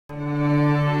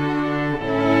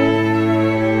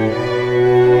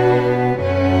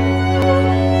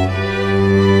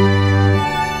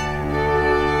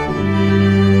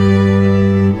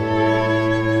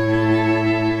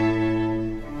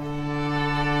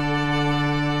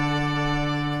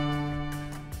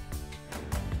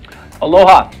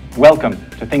Aloha! Welcome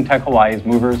to ThinkTech Hawaii's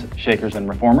Movers, Shakers, and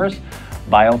Reformers,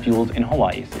 Biofuels in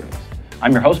Hawaii series.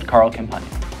 I'm your host, Carl Kempani.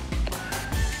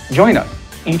 Join us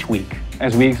each week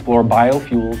as we explore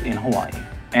biofuels in Hawaii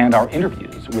and our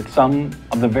interviews with some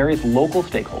of the various local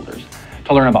stakeholders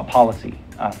to learn about policy,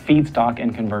 feedstock,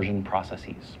 and conversion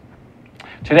processes.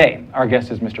 Today, our guest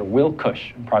is Mr. Will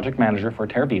Kusch, Project Manager for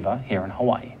TerViva here in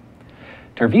Hawaii.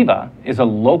 TerViva is a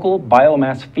local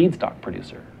biomass feedstock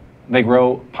producer. They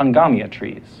grow Pongamia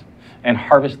trees and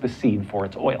harvest the seed for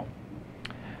its oil.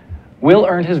 Will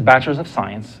earned his Bachelor's of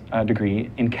Science degree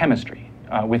in chemistry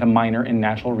with a minor in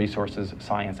natural resources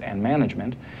science and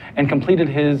management, and completed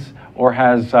his, or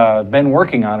has been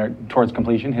working on it towards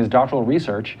completion, his doctoral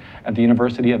research at the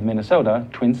University of Minnesota,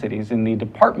 Twin Cities, in the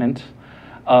Department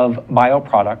of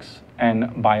Bioproducts and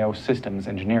Biosystems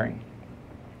Engineering.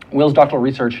 Will's doctoral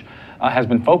research has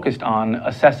been focused on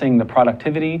assessing the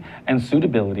productivity and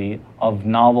suitability of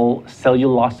novel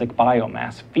cellulosic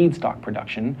biomass feedstock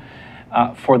production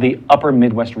for the upper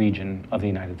Midwest region of the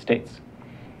United States.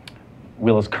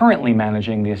 Will is currently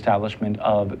managing the establishment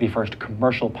of the first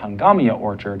commercial Pongamia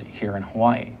orchard here in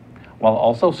Hawaii, while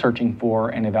also searching for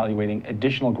and evaluating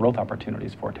additional growth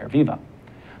opportunities for TerViva.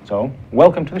 So,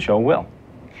 welcome to the show, Will.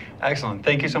 Excellent.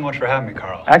 Thank you so much for having me,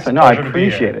 Carl. Excellent. No, I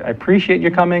appreciate it. I appreciate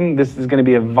you coming. This is going to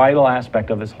be a vital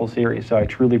aspect of this whole series, so I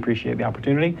truly appreciate the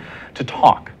opportunity to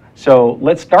talk. So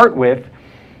let's start with,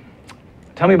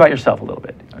 tell me about yourself a little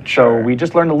bit. Sure. So we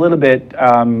just learned a little bit,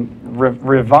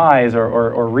 revise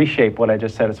or reshape what I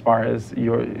just said as far as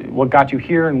what got you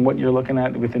here and what you're looking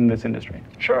at within this industry.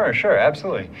 Sure,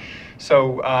 absolutely.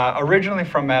 So originally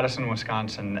from Madison,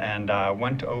 Wisconsin, and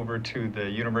went over to the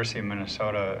University of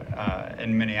Minnesota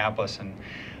in Minneapolis and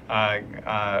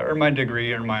earned my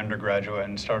degree, earned my undergraduate,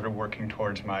 and started working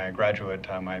towards my graduate,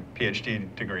 my PhD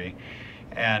degree.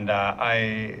 And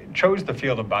I chose the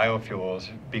field of biofuels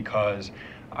because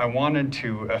I wanted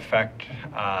to affect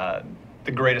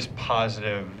the greatest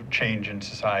positive change in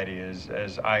society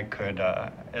as I could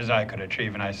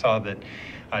achieve, and I saw that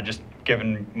just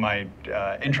given my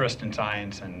interest in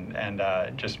science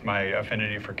and just my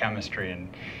affinity for chemistry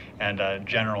and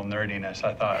general nerdiness,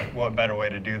 I thought, what better way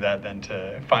to do that than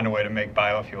to find a way to make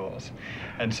biofuels,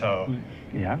 and so.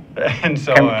 Yeah. And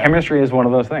so chemistry is one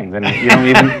of those things, and you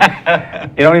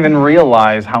don't even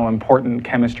realize how important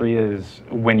chemistry is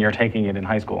when you're taking it in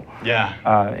high school. Yeah.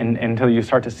 Until you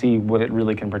start to see what it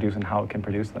really can produce and how it can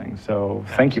produce things. So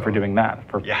thank you for doing that,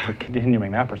 for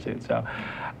continuing that pursuit. So,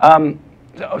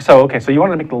 so you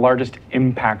wanted to make the largest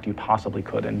impact you possibly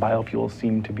could, and biofuels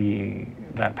seem to be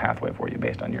that pathway for you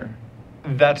based on your.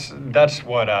 That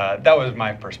was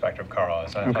my perspective, Carl.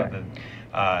 So I thought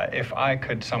that if I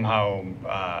could somehow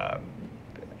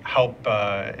help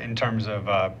in terms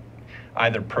of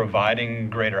either providing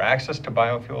greater access to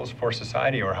biofuels for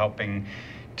society or helping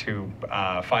to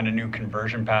find a new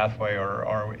conversion pathway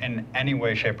or in any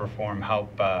way, shape, or form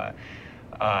help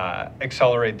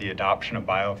accelerate the adoption of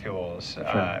biofuels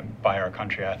by our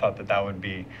country, I thought that would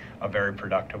be a very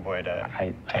productive way to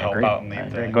help agree. out and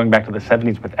lead. Going back to the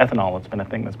 70s with ethanol, it's been a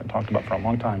thing that's been talked about for a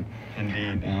long time.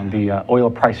 Indeed. And the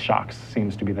oil price shocks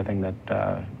seems to be the thing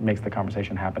that makes the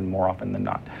conversation happen more often than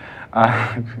not,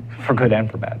 for good and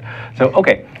for bad. So,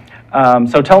 okay.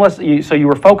 So tell us, so you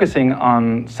were focusing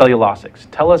on cellulosics.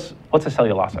 Tell us, what's a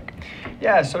cellulosic?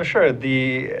 Yeah, so sure.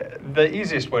 The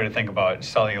easiest way to think about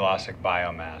cellulosic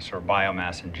biomass or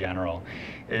biomass in general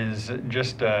is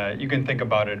just, you can think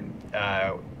about it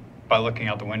by looking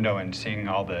out the window and seeing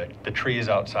all the trees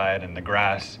outside and the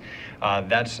grass.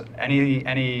 That's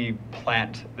any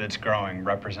plant that's growing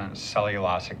represents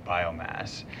cellulosic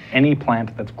biomass. Any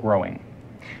plant that's growing.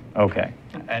 Okay.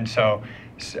 And so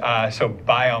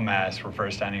biomass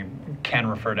can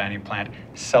refer to any plant.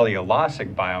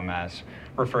 Cellulosic biomass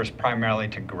refers primarily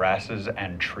to grasses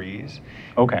and trees.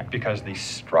 Okay. Because the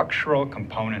structural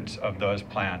components of those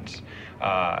plants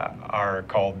are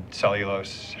called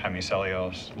cellulose,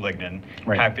 hemicellulose, lignin.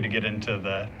 Right. Happy to get into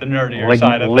the nerdier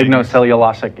side of things.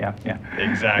 Lignocellulosic, yeah.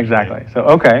 Exactly. So,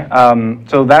 okay.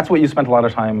 So that's what you spent a lot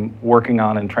of time working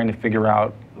on and trying to figure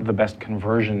out the best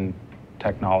conversion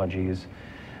technologies,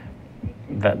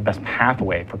 the best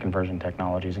pathway for conversion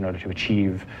technologies in order to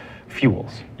achieve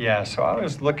fuels. Yeah, so I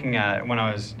was looking at, when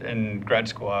I was in grad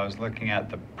school, I was looking at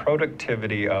the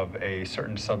productivity of a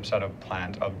certain subset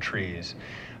of trees.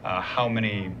 How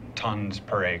many tons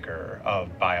per acre of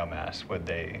biomass would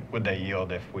they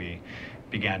yield if we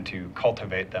began to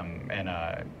cultivate them in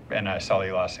a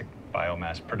cellulosic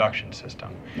biomass production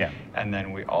system? Yeah. And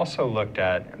then we also looked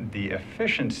at the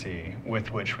efficiency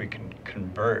with which we can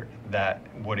convert that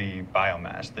woody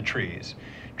biomass, the trees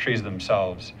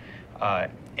themselves,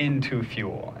 into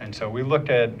fuel. And so we looked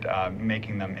at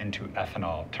making them into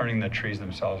ethanol, turning the trees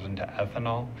themselves into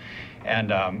ethanol.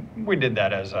 And we did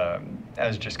that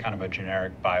as just kind of a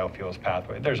generic biofuels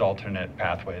pathway. There's alternate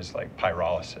pathways like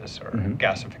pyrolysis or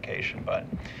gasification, but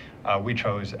we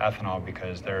chose ethanol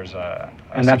because there's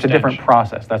and that's a different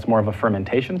process. That's more of a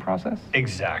fermentation process?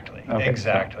 Exactly, okay,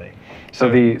 exactly.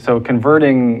 So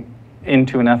converting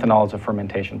into an ethanol is a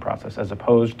fermentation process, as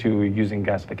opposed to using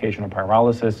gasification or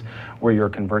pyrolysis, where you're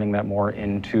converting that more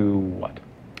into what?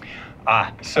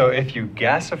 So if you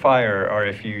gasify or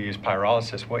if you use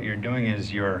pyrolysis, what you're doing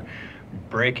is you're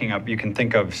breaking up. You can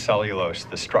think of cellulose,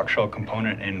 the structural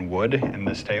component in wood in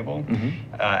this table,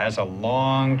 as a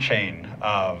long chain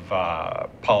of a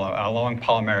long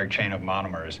polymeric chain of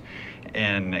monomers.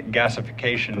 In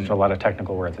gasification, there's a lot of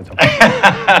technical words. It's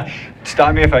okay.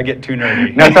 Stop me if I get too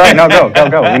nerdy. No, it's all right. No,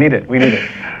 go. We need it. We need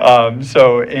it.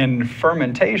 So in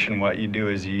fermentation, what you do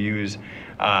is you use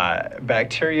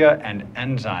bacteria and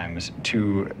enzymes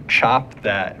to chop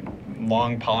that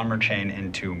long polymer chain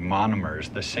into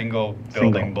monomers, the single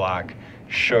building block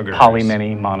sugars. Poly,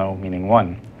 many, mono, meaning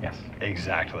one. Yes.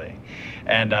 Exactly.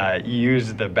 And you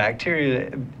use the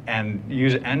bacteria and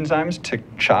use enzymes to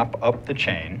chop up the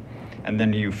chain, and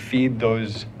then you feed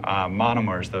those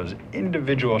monomers, those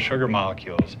individual sugar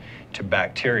molecules, to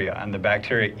bacteria, and the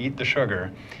bacteria eat the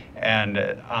sugar. And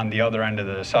on the other end of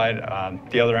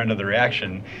the other end of the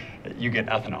reaction, you get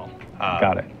ethanol.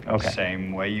 Got it. Okay.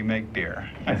 Same way you make beer.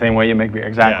 The same way you make beer.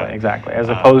 Exactly. Yeah. Exactly. As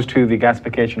opposed to the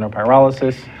gasification or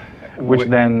pyrolysis, which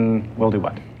then will do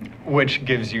what? Which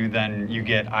gives you you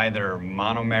get either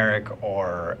monomeric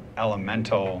or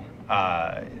elemental,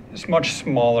 much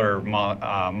smaller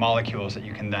molecules that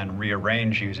you can then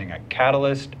rearrange using a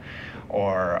catalyst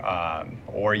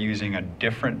or using a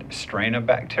different strain of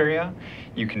bacteria.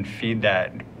 You can feed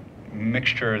that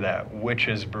mixture, that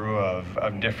witch's brew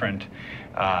of different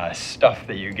stuff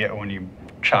that you get when you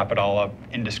chop it all up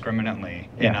indiscriminately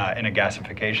in a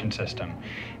gasification system,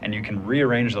 and you can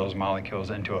rearrange those molecules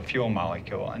into a fuel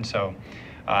molecule. And so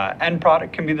end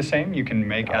product can be the same. You can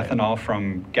make ethanol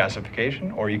from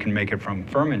gasification, or you can make it from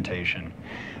fermentation.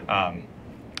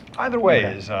 Either way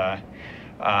is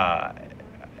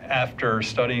after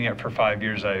studying it for 5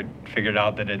 years, I figured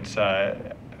out that it's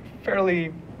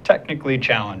fairly technically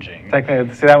challenging.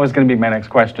 See, that was going to be my next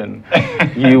question.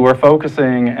 You were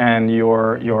focusing, and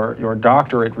your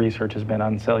doctorate research has been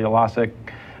on cellulosic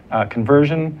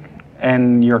conversion,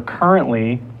 and you're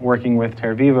currently working with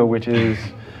TerViva, which is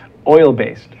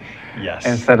oil-based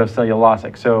instead of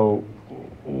cellulosic. So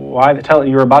why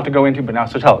you were about to go into, but now,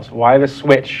 so tell us, why the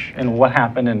switch and what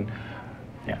happened? And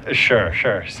Sure.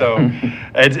 So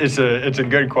it's a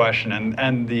good question,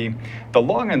 and the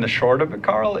long and the short of it,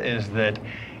 Carl, is that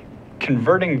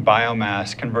converting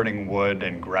biomass, converting wood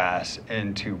and grass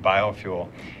into biofuel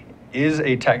is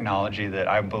a technology that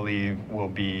I believe will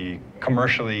be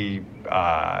commercially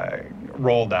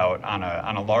rolled out on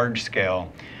a large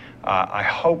scale. I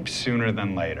hope sooner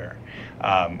than later.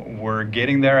 We're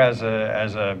getting there as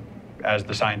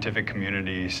the scientific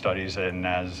community studies it, and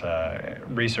as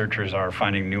researchers are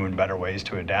finding new and better ways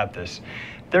to adapt this.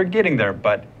 They're getting there,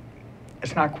 but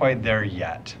it's not quite there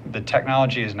yet. The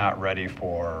technology is not ready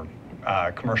for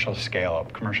commercial scale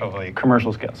up,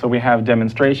 commercial scale. So we have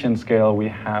demonstration scale, we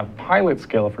have pilot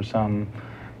scale for some.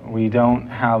 We don't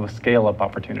have a scale up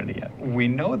opportunity yet. We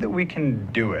know that we can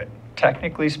do it.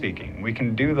 Technically speaking, we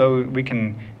can do those. We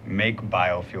can make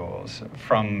biofuels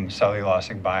from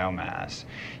cellulosic biomass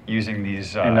using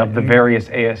these. And of the various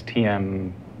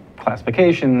ASTM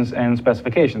classifications and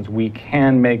specifications, we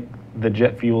can make the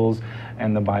jet fuels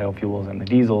and the biofuels and the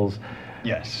diesels.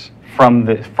 Yes.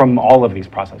 From all of these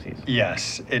processes.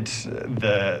 Yes, it's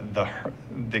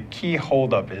the key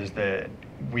holdup is that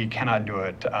we cannot do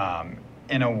it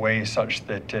in a way such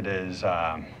that it is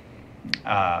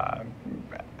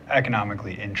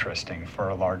economically interesting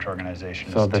for large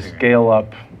organizations. So the scale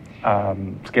up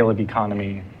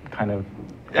economy kind of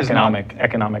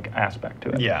economic aspect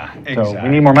to it. Yeah, exactly. So we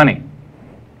need more money.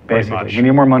 Basically, we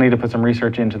need more money to put some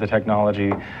research into the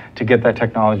technology, to get that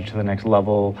technology to the next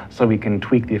level, so we can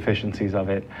tweak the efficiencies of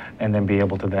it, and then be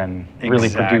able to then really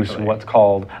produce what's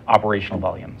called operational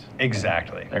volumes.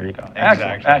 Exactly. There you go.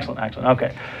 Exactly. Excellent.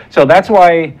 Okay, so that's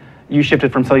why you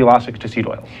shifted from cellulosic to seed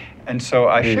oils. And so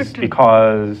I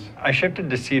shifted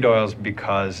to seed oils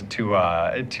because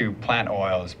to plant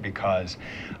oils, because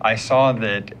I saw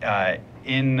that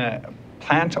in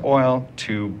plant oil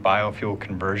to biofuel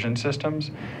conversion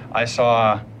systems, I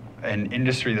saw an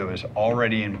industry that was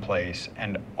already in place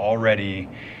and already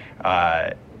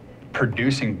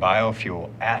producing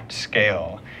biofuel at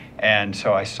scale. And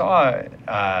so I saw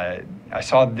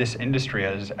this industry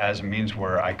as a means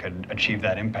where I could achieve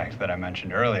that impact that I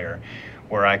mentioned earlier,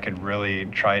 where I could really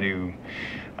try to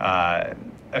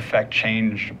affect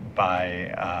change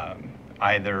by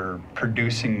either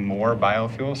producing more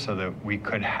biofuel so that we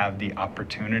could have the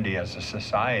opportunity as a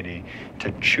society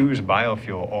to choose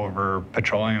biofuel over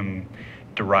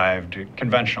petroleum-derived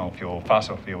conventional fuel,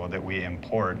 fossil fuel that we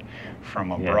import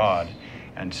from abroad. Yes.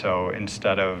 And so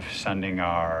instead of sending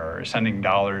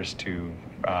dollars to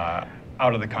out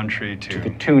of the country to the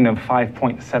tune of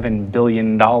 $5.7 billion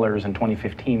in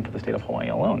 2015 for the state of Hawaii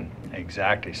alone.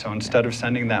 Exactly. So instead of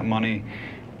sending that money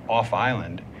off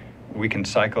island, we can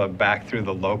cycle it back through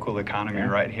the local economy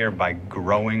right here by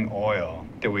growing oil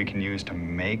that we can use to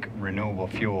make renewable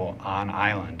fuel on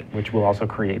island. Which will also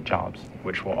create jobs.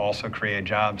 Which will also create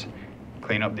jobs,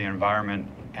 clean up the environment,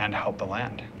 and help the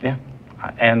land. Yeah,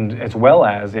 and as well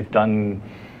as if done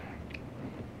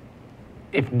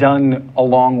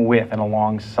along with and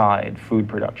alongside food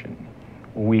production,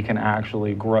 we can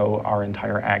actually grow our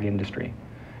entire ag industry.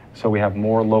 So we have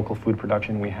more local food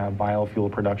production, we have biofuel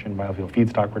production, biofuel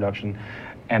feedstock production,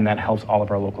 and that helps all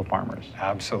of our local farmers.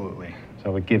 Absolutely.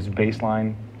 So it gives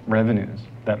baseline revenues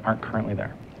that aren't currently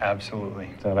there. Absolutely.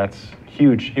 So that's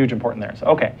huge, huge important there. So,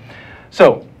 okay.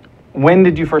 So when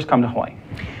did you first come to Hawaii?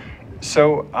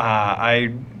 So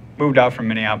I moved out from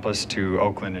Minneapolis to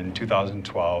Oakland in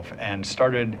 2012 and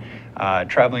started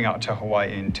traveling out to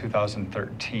Hawaii in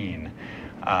 2013.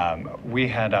 We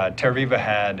had, TerViva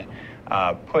had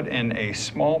put in a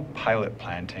small pilot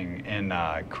planting in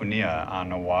Kunia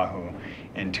on Oahu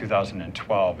in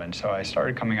 2012. And so I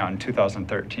started coming out in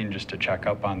 2013 just to check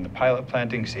up on the pilot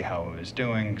planting, see how it was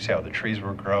doing, see how the trees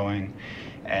were growing.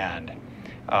 And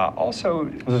also...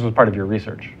 This was part of your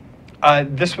research?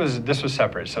 This was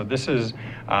separate. So this is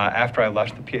after I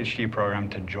left the PhD program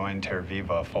to join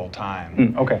TerViva full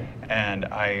time. Okay. And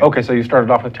Okay, so you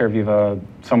started off with TerViva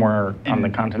somewhere on the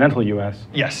continental U.S.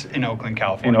 Yes, in Oakland,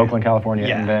 California. In Oakland, California,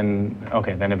 yeah. And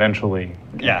then eventually.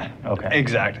 Yeah. Okay.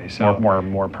 Exactly. So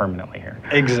more permanently here.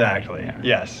 Exactly. Yeah.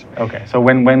 Yes. Okay. So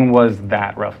when was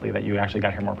that roughly that you actually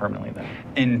got here more permanently then?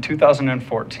 In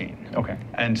 2014. Okay.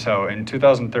 And so in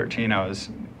 2013 I was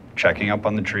checking up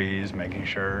on the trees, making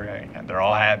sure they're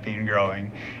all happy and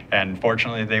growing, and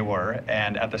fortunately they were.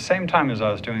 And at the same time as I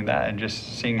was doing that and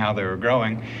just seeing how they were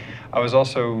growing, I was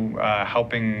also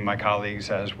helping my colleagues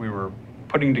as we were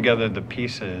putting together the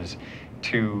pieces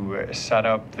to set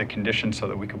up the conditions so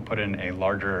that we could put in a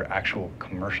larger actual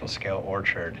commercial scale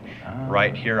orchard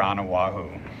right here on Oahu.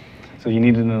 So you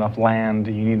needed enough land,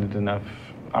 you needed enough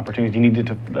opportunities, you needed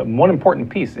to, the one important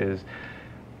piece is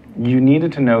you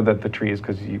needed to know that the trees,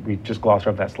 because we just glossed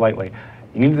over that slightly,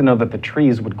 you needed to know that the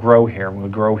trees would grow here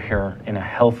in a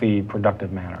healthy,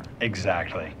 productive manner.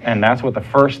 Exactly. And that's what the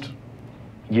first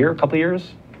year, couple of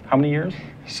years, how many years?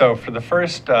 So for the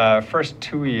first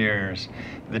 2 years,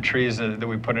 the trees that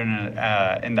we put in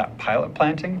that pilot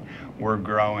planting were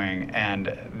growing,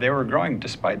 and they were growing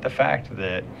despite the fact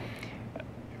that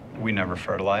we never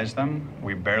fertilized them.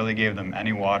 We barely gave them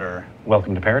any water.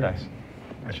 Welcome to paradise.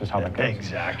 That's just how that goes.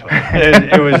 Exactly.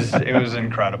 it was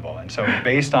incredible. And so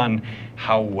based on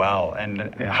how well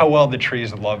the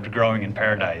trees loved growing in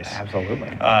paradise. Absolutely.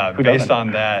 Based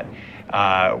on that,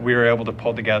 we were able to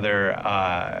pull together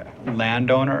a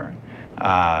landowner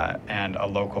and a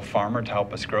local farmer to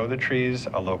help us grow the trees,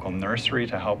 a local nursery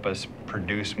to help us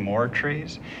produce more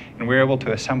trees. And we were able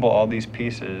to assemble all these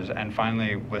pieces, and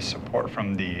finally, with support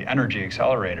from the Energy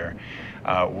Accelerator,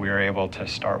 we were able to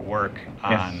start work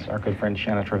on... Yes, our good friend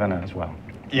Shanna Trevena as well.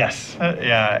 Yes,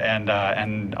 yeah,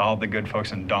 and all the good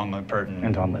folks in Don Lippert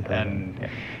and all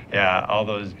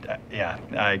those,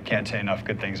 I can't say enough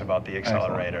good things about the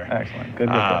accelerator. Excellent. Good.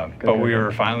 But we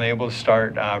were finally able to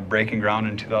start breaking ground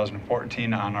in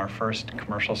 2014 on our first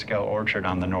commercial scale orchard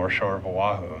on the North Shore of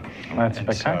Oahu. That's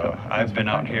spectacular. So I've been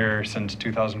out here since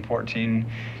 2014.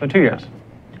 So 2 years.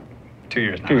 2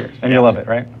 years now. 2 years, and you love it,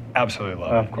 right? Absolutely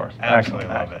love it. Of course. Absolutely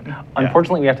love it.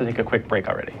 Unfortunately, we have to take a quick break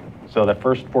already. So the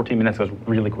first 14 minutes goes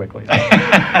really quickly. So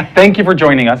thank you for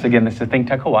joining us. Again, this is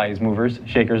ThinkTech Hawaii's Movers,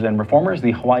 Shakers, and Reformers,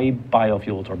 the Hawaii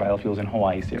Biofuels, or Biofuels in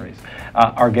Hawaii series.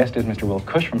 Our guest is Mr. Will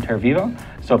Kusch from TerViva,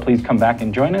 so please come back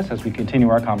and join us as we continue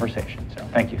our conversation. So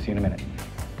thank you. See you in a minute.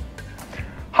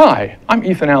 Hi, I'm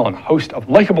Ethan Allen, host of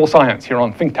Likeable Science here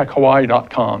on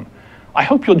ThinkTechHawaii.com. I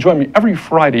hope you'll join me every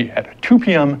Friday at 2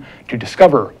 p.m. to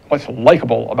discover what's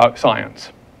likable about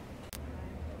science.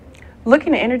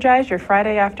 Looking to energize your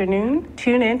Friday afternoon?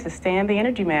 Tune in to Stan the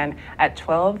Energy Man at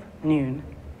 12 noon.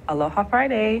 Aloha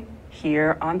Friday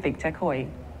here on ThinkTech Hawaii.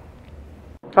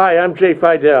 Hi, I'm Jay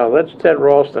Fidel. That's Ted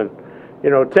Ralston. You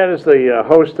know, Ted is the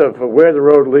host of Where the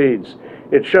Road Leads.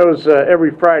 It shows every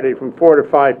Friday from 4 to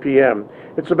 5 p.m.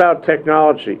 It's about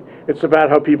technology. It's about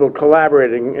how people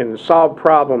collaborating and solve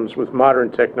problems with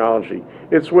modern technology.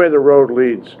 It's where the road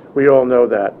leads. We all know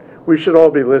that. We should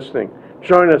all be listening.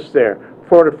 Join us there,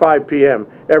 4 to 5 p.m.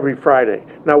 every Friday.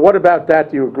 Now, what about that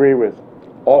do you agree with?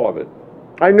 All of it.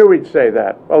 I knew he'd say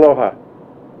that. Aloha.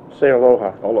 Say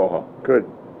aloha. Aloha.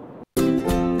 Good.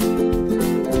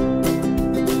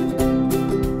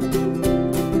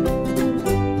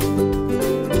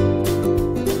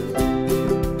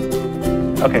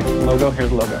 Okay, logo, here's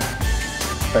the logo.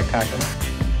 Spectacular.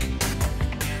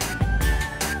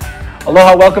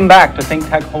 Aloha, welcome back to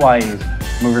ThinkTech Hawaii's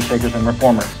Movers, Shakers, and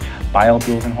Reformers,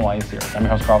 Biofuels in Hawaii series. I'm your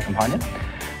host, Carl Campagna.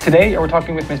 Today, we're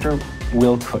talking with Mr.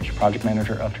 Will Kusch, Project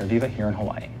Manager of TerViva here in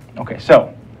Hawaii. Okay,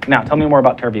 so now tell me more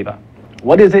about TerViva.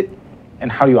 What is it,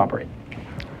 and how do you operate?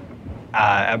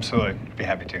 Absolutely, be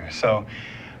happy to. So,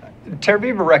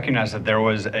 TerViva recognized that there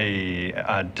was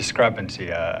a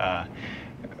discrepancy,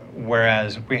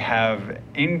 whereas we have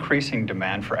increasing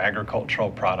demand for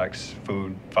agricultural products,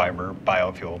 food, fiber,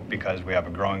 biofuel, because we have a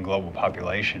growing global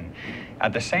population.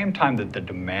 At the same time that the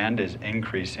demand is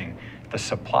increasing, the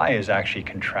supply is actually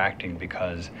contracting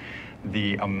because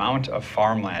the amount of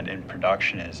farmland in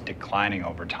production is declining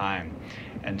over time.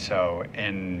 And so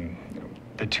in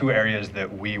the two areas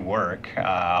that we work,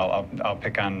 I'll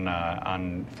pick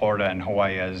on Florida and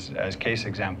Hawaii as case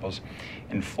examples.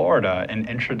 In Florida, an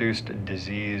introduced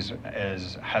disease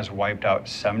has wiped out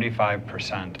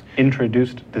 75%.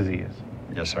 Introduced disease.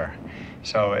 Yes, sir.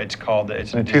 So it's called...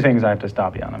 Two things I have to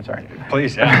stop you on, I'm sorry.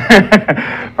 Please,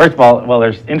 yeah. First of all, well,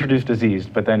 there's introduced disease,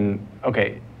 but then,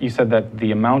 okay, you said that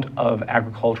the amount of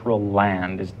agricultural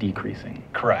land is decreasing.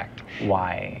 Correct.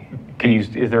 Why?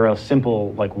 Is there a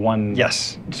simple, like one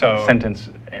sentence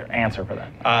answer for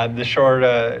that? The short,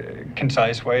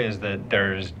 concise way is that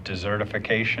there's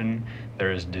desertification,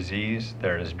 there is disease,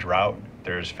 there is drought,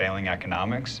 there's failing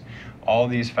economics. All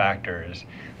these factors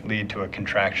lead to a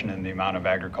contraction in the amount of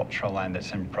agricultural land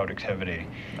that's in productivity.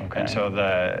 Okay. And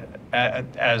so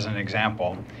as an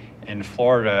example, in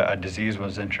Florida, a disease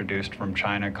was introduced from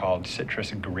China called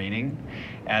citrus greening,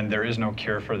 and there is no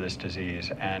cure for this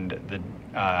disease. And the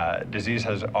disease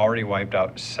has already wiped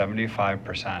out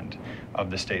 75%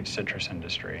 of the state's citrus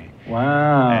industry.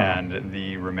 Wow. And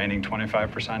the remaining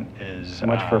 25% is... So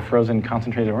much for frozen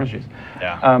concentrated orange juice.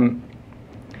 Yeah.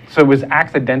 So it was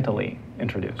accidentally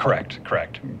introduced? Correct.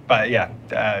 But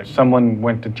yeah. Someone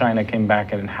went to China, came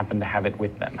back, and happened to have it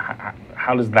with them.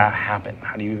 How does that happen?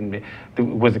 How do you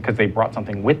even... Was it because they brought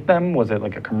something with them? Was it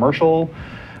like a commercial?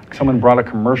 Someone brought a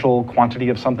commercial quantity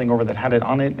of something over that had it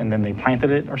on it, and then they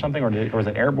planted it or something? Or was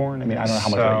it airborne? I mean, I don't know how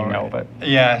much of that you know, but...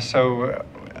 Yeah, so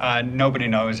nobody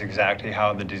knows exactly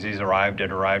how the disease arrived.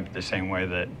 It arrived the same way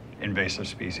that invasive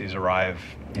species arrive.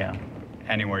 Yeah.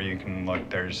 Anywhere you can look,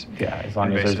 there's as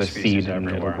long as there's a seed and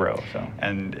it'll grow. So.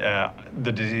 And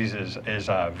the disease is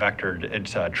vectored.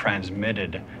 It's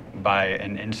transmitted by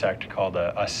an insect called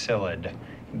a psyllid,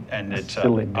 and it's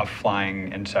a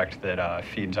flying insect that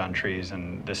feeds on trees.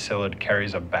 And the psyllid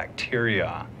carries a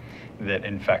bacteria that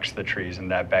infects the trees, and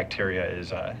that bacteria is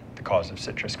the cause of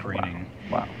citrus greening.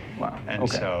 Wow. And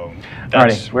okay. So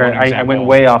that's I went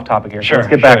way off topic here. So sure, let's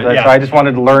get back to that. Yeah. So I just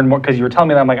wanted to learn more because you were telling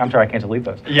me that. I'm like, I'm sorry, I can't delete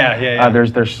those. Yeah.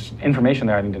 There's information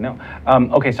there I need to know.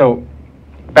 Okay, so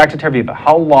back to TerViva.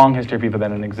 How long has TerViva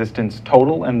been in existence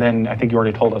total? And then I think you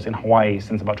already told us in Hawaii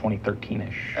since about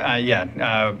 2013-ish.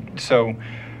 So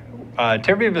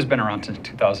TerViva has been around since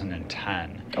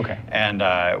 2010. Okay.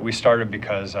 And we started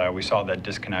because we saw that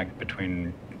disconnect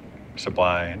between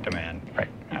supply and demand. Right.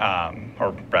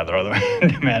 Or rather, other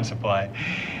demand supply.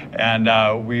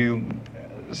 And we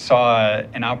saw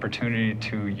an opportunity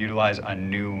to utilize a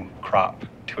new crop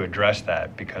to address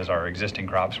that because our existing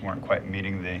crops weren't quite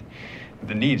meeting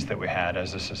the needs that we had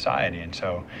as a society. And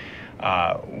so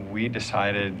we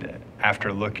decided,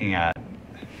 after looking at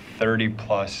 30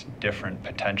 plus different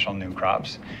potential new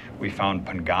crops, we found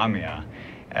Pongamia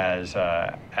as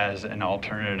an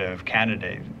alternative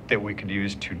candidate that we could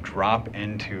use to drop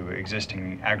into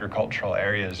existing agricultural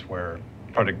areas where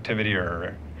productivity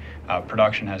or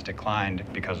production has declined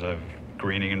because of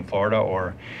greening in Florida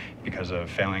or because of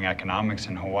failing economics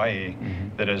in Hawaii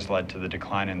that has led to the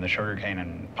decline in the sugarcane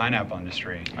and pineapple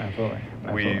industry.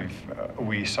 Absolutely.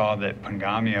 We saw that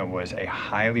Pongamia was a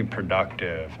highly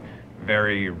productive,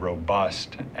 very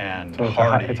robust and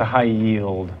hardy. It's a high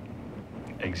yield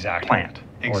plant.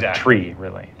 Exactly. Or tree,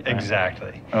 really. Right?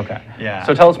 Exactly. Okay. Yeah.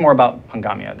 So tell us more about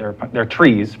Pongamia. They're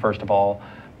trees, first of all,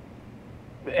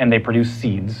 and they produce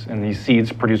seeds, and these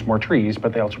seeds produce more trees,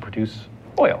 but they also produce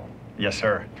oil. Yes,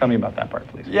 sir. Tell me about that part,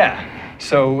 please. Yeah.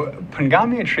 So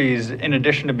Pongamia trees, in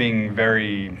addition to being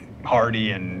very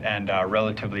hardy and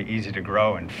relatively easy to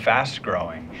grow and fast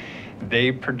growing,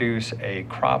 they produce a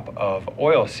crop of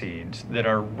oil seeds that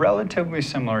are relatively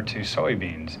similar to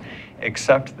soybeans,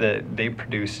 except that they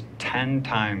produce 10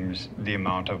 times the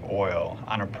amount of oil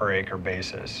on a per acre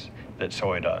basis that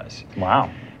soy does. Wow.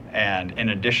 And in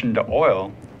addition to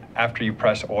oil, after you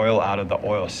press oil out of the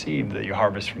oil seed that you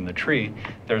harvest from the tree,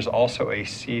 there's also a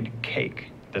seed cake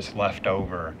that's left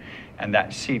over. And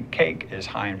that seed cake is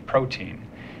high in protein.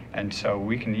 And so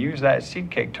we can use that seed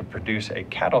cake to produce a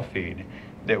cattle feed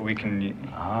that we can. See,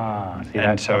 and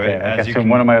that's so okay. as That's you can,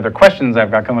 one of my other questions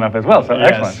I've got coming up as well. So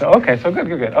Yes. excellent. So okay, so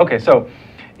good. Okay, so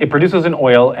it produces an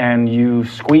oil, and you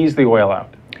squeeze the oil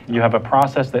out. You have a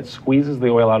process that squeezes the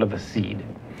oil out of the seed.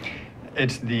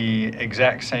 It's the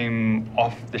exact same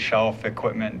off-the-shelf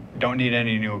equipment. Don't need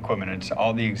any new equipment. It's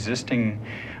all the existing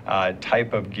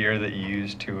type of gear that you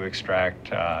use to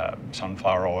extract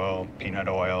sunflower oil, peanut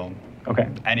oil, Okay.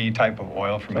 any type of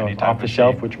oil from So any it's type off the of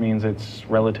shelf, seed. which means it's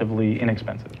relatively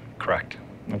inexpensive. Correct.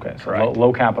 Okay, so Correct.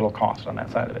 low capital cost on that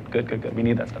side of it. Good. We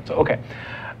need that stuff. So okay.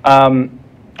 All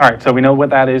right, so we know what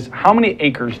that is. How many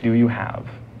acres do you have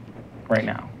right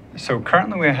now? So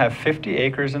currently we have 50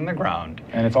 acres in the ground,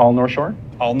 And it's all North Shore?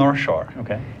 all North Shore.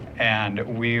 Okay. And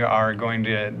we are going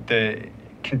to, the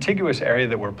contiguous area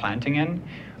that we're planting in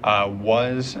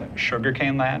was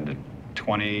sugarcane land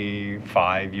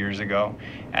 25 years ago.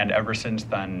 And ever since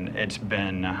then, it's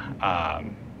been idle,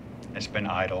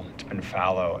 it's been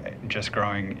fallow, just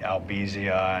growing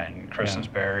albizia and Christmas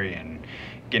berry and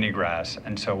guinea grass.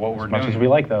 And so what we're As much doing, as we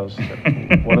like those,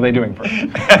 what are they doing for us?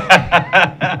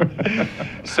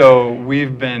 So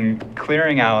we've been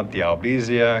clearing out the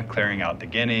albizia, clearing out the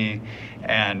guinea,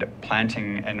 and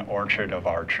planting an orchard of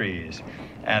our trees.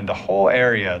 And the whole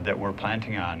area that we're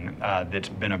planting on that's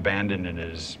been abandoned and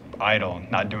is idle,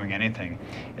 not doing anything,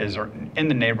 is in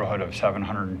the neighborhood of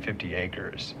 750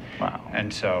 acres. Wow.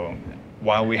 And so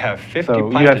while we have 50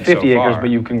 So planted you have 50 so acres, far, but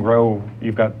you can grow,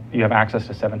 you have access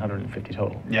to 750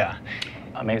 total. Yeah.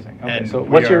 Amazing. Okay, And so we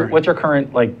what's are- your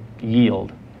current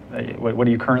yield? What are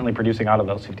you currently producing out of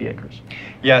those 50 acres?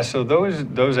 Yeah, so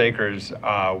those acres,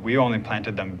 we only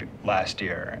planted them last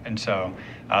year, and so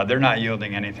they're not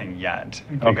yielding anything yet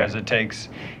because it takes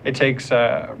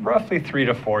roughly 3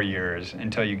 to 4 years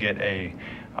until you get a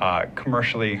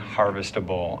commercially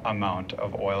harvestable amount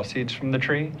of oil seeds from the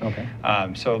tree. Okay.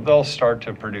 So they'll start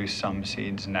to produce some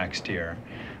seeds next year,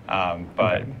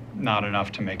 but not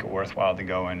enough to make it worthwhile to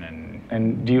go in and.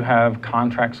 And do you have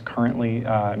contracts currently,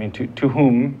 to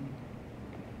whom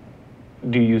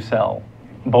do you sell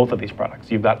both of these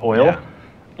products? You've got oil. Yeah.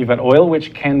 You've got oil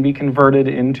which can be converted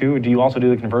into, do you also do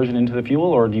the conversion into the fuel,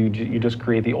 or do you just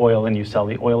create the oil and you sell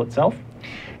the oil itself?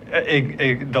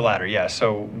 The latter, yes.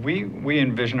 So we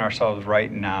envision ourselves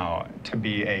right now to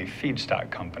be a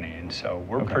feedstock company, and so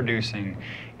we're producing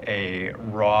a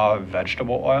raw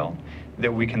vegetable oil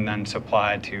that we can then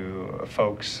supply to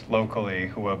folks locally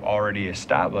who have already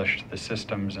established the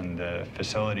systems and the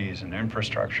facilities and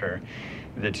infrastructure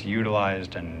that's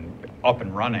utilized and up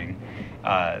and running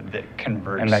that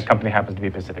converts. And that company happens to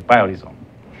be Pacific Biodiesel.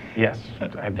 Yes,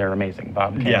 they're amazing.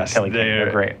 Bob King, Yes, Kelly King,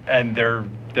 they're great. And they're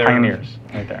Pioneers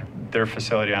right there. Their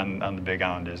facility on the Big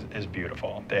Island is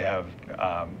beautiful. They have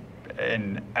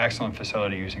an excellent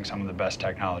facility using some of the best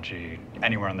technology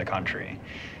anywhere in the country.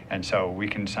 And so we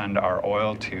can send our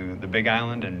oil to the Big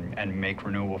Island and make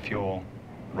renewable fuel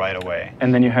right away.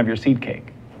 And then you have your seed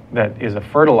cake that is a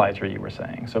fertilizer, you were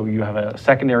saying. So you have a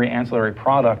secondary ancillary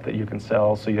product that you can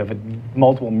sell, so you have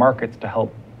multiple markets to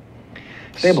help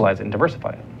stabilize it and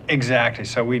diversify it. Exactly.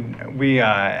 So we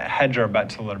hedge our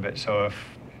bets a little bit. So if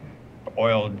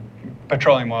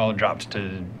petroleum oil drops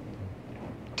to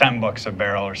 $10 a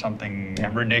barrel or something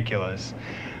ridiculous,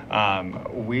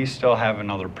 we still have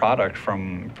another product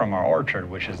from our orchard,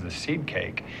 which is the seed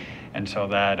cake, and so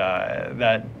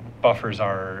that buffers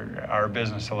our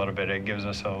business a little bit. It gives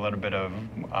us a little bit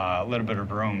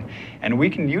of room, and we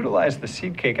can utilize the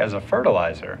seed cake as a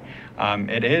fertilizer.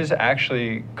 It is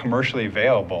actually commercially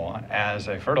available as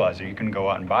a fertilizer. You can go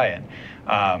out and buy it.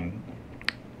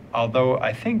 Although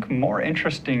I think more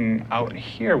interesting out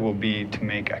here will be to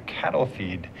make a cattle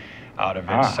feed out of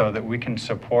it so that we can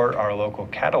support our local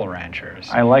cattle ranchers.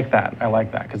 I like that,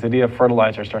 because the idea of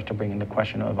fertilizer starts to bring into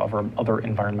question of other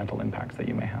environmental impacts that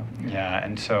you may have. Yeah,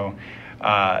 and so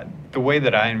the way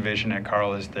that I envision it,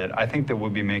 Carl, is that I think that we'll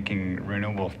be making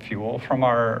renewable fuel from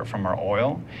our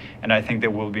oil, and I think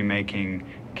that we'll be making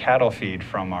cattle feed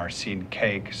from our seed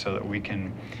cake so that we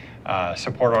can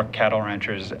support our cattle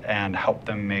ranchers and help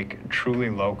them make truly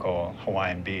local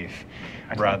Hawaiian beef.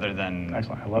 Excellent. Rather than...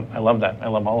 Excellent. I love that. I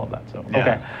love all of that. So, yeah.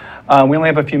 Okay. We only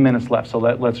have a few minutes left, so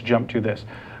let's jump to this.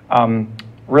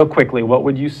 Real quickly, what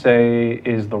would you say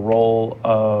is the role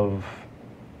of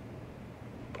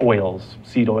oils,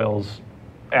 seed oils,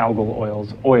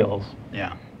 algal oils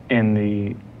yeah. in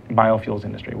the biofuels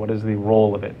industry? What is the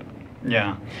role of it?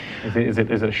 Yeah. Is it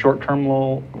a short-term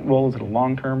role? Is it a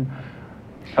long-term?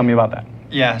 Tell me about that.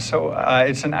 Yeah, so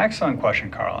it's an excellent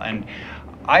question, Carl. And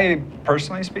I,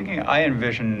 personally speaking, I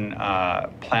envision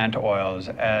plant oils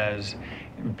as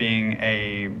being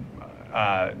in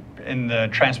the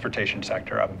transportation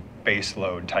sector, a base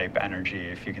load type energy,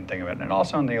 if you can think of it, and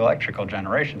also in the electrical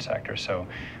generation sector. So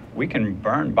we can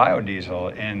burn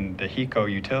biodiesel in the HECO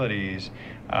utilities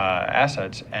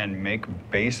assets and make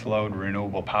base load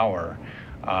renewable power,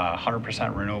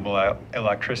 100% renewable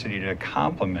electricity to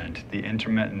complement the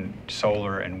intermittent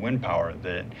solar and wind power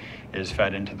that is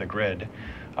fed into the grid.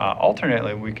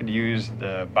 Alternately, we could use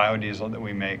the biodiesel that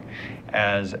we make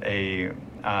as a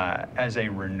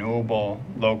renewable,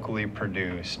 locally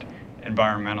produced,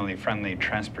 environmentally friendly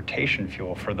transportation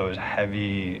fuel for those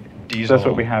heavy diesel. So that's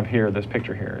what we have here. This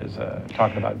picture here is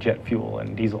talking about jet fuel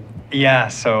and diesel. Yeah.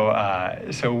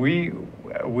 So we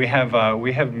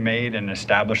have made and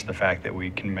established the fact that we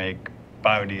can make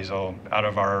biodiesel out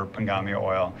of our Pongamia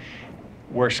oil.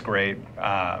 Works great.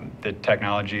 The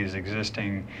technology is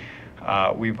existing.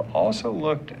 We've also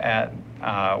looked at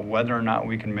whether or not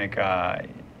we can make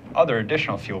other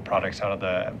additional fuel products out of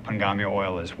the Pongamia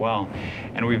oil as well.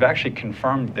 And we've actually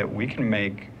confirmed that we can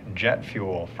make jet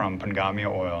fuel from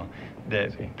Pongamia oil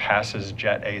that passes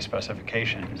Jet A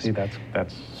specifications. See, that's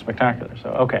spectacular.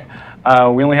 So, okay.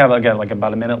 We only have, again, like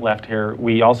about a minute left here.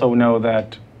 We also know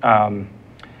that,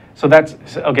 so that's,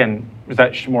 again, is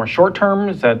that more short-term?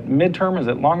 Is that mid-term? Is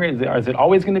it longer? Is it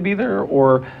always going to be there?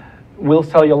 Or will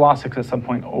cellulosics at some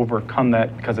point overcome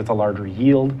that because it's a larger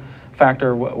yield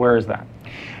factor? Where is that?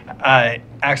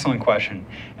 Excellent question.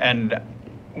 And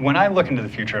when I look into the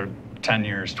future, 10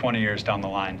 years, 20 years down the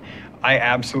line, I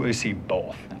absolutely see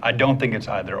both. I don't think it's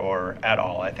either or at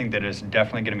all. I think that it's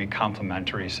definitely going to be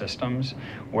complementary systems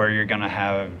where you're going to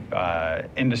have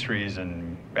industries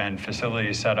and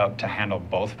facilities set up to handle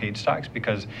both feedstocks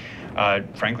because,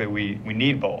 frankly, we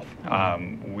need both.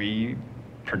 We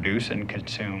produce and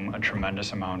consume a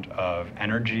tremendous amount of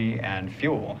energy and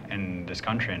fuel in this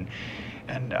country.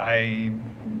 And I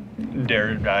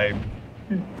dare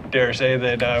say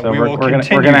that so we will continue to do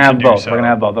so. We're going to have both. We're going to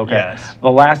have both. Okay. Yes.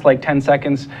 The last 10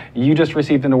 seconds. You just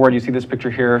received an award. You see this picture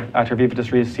here. TerViva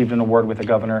just received an award with the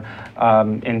governor.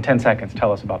 In 10 seconds,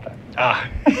 tell us about that.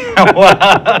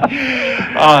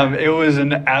 It was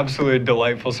an absolute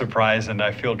delightful surprise, and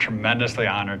I feel tremendously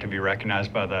honored to be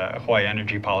recognized by the Hawaii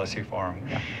Energy Policy Forum.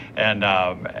 Yeah.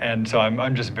 And so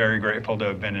I'm just very grateful to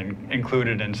have been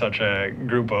included in such a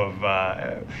group of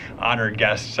honored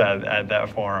guests at that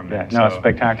forum. Yeah, no, it's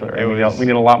spectacular. We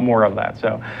need a lot more of that.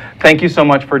 So thank you so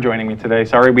much for joining me today.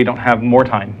 Sorry we don't have more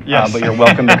time, yes. But you're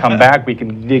welcome to come back. We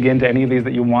can dig into any of these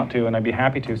that you want to, and I'd be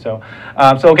happy to. So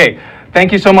okay,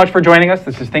 thank you so much for joining us.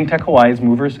 This is ThinkTech Hawaii's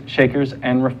Movers, Shakers,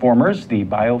 and Reformers, the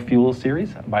Biofuels series,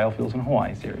 Biofuels in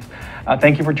Hawaii series.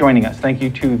 Thank you for joining us. Thank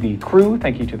you to the crew.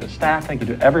 Thank you to the staff. Thank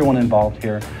you to everyone involved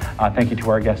here. Thank you to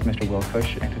our guest, Mr.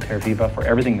 Kusch, and to TerViva for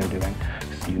everything they're doing.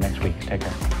 See you next week. Take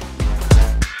care.